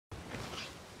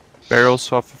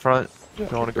Barrels off the front. You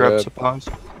want to grab supplies?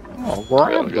 Oh,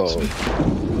 grab those.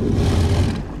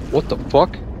 What the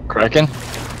fuck? Cracking?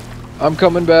 I'm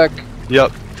coming back.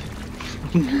 Yep.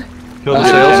 Kill the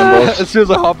sails. As soon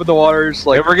as I hop in the water, it's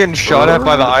like... Hey, we're getting shot at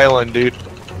by the island, dude.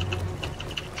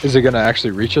 Is it gonna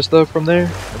actually reach us though from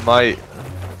there? It might.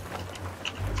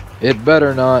 It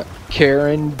better not.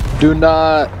 Karen, do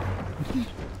not.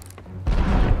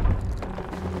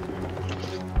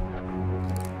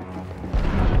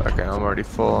 Okay, I'm already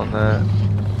full on that.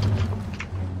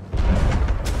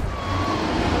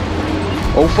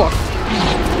 Oh fuck.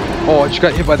 Oh, I just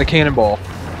got hit by the cannonball.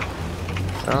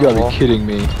 You gotta be kidding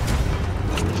me.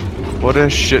 What a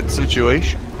shit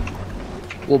situation.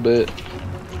 A little bit.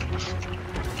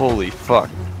 Holy fuck.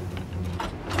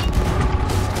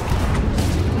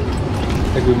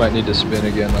 I think we might need to spin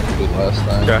again like we did last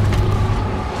time. Okay.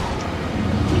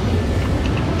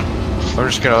 I'm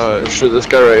just gonna... Sure, this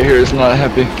guy right here is not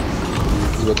happy.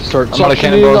 He's about to start I'm out of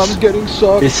cannonballs. I'm getting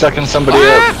sucked. He's sucking somebody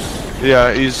up. Yeah,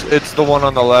 it's the one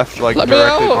on the left, like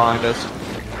directly behind us.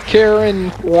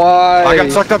 Karen, why? I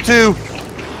got sucked up too!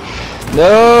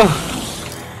 No!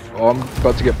 Oh, I'm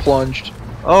about to get plunged.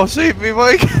 Oh, save me,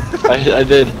 Mike! I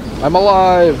did. I'm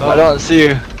alive! I don't see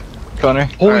you, Connor.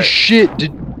 Holy Right. shit,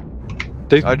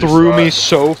 they threw me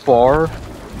so far.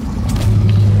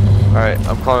 Alright,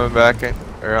 I'm coming back,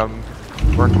 or I'm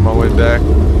working my way back.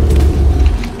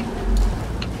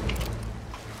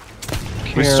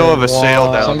 We still have a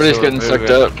sail down. Somebody's so getting sucked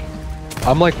up.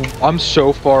 I'm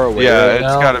so far away. Yeah, right it's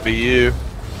now. gotta be you.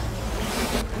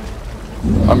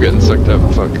 I'm getting sucked up,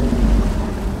 fuck.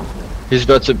 He's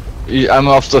about to... I'm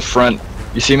off the front.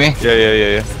 You see me?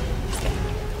 Yeah.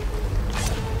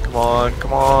 Come on,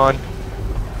 come on.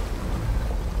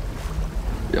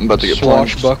 I'm about to get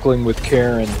plunged. Swashbuckling with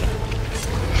Karen.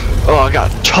 Oh, I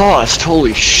got tossed,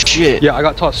 holy shit. Yeah, I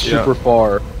got tossed super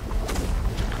far.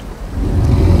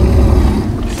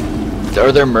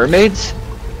 Are there mermaids?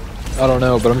 I don't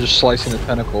know, but I'm just slicing a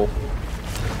tentacle.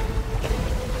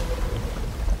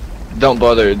 Don't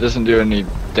bother, it doesn't do any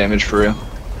damage for real.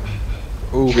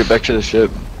 Ooh, get back to the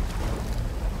ship.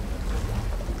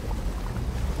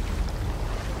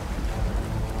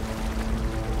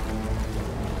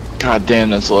 God damn,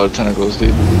 that's a lot of tentacles,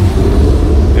 dude.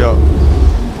 Yep.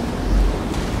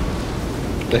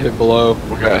 They hit below.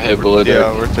 We got hit below deck.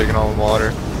 Yeah, we're taking all the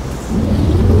water.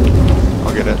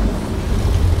 I'll get it.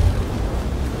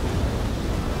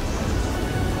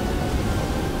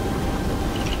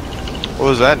 What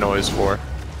was that noise for?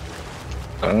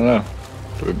 I don't know.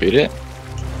 Did we beat it?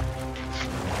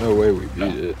 No way we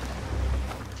beat it.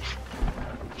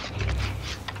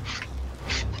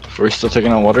 Are we still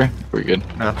taking on water? We're good.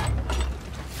 No.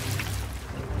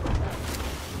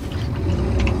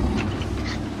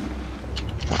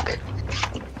 Fuck.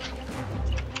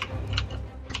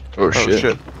 Oh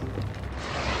shit.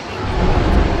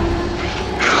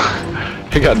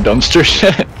 He got dumpster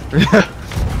shit.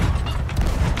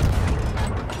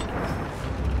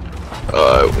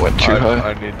 I went too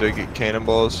high. I need to get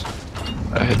cannonballs.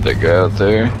 I hit that guy out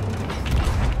there.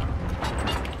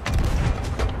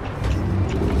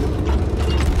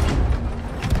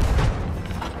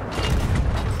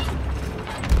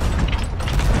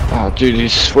 Oh dude,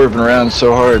 he's swerving around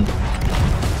so hard.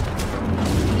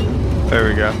 There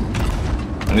we go.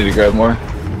 I need to grab more.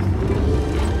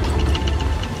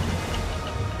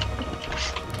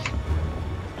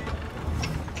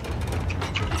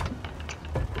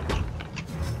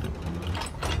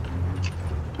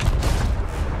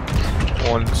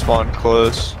 One spawned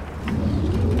close.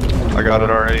 I got it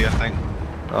already, I think.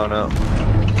 Oh no.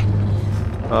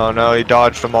 Oh no, he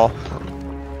dodged them all.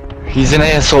 He's an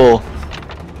asshole.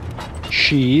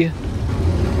 She.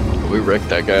 We wrecked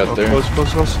that guy out there.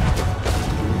 Close.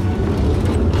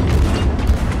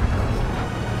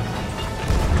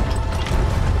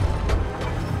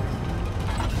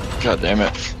 God damn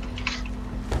it.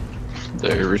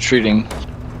 They're retreating.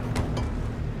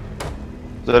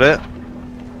 Is that it?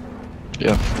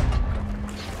 Yeah.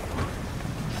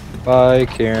 Bye,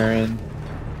 Karen.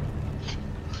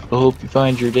 I hope you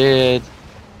find your dad.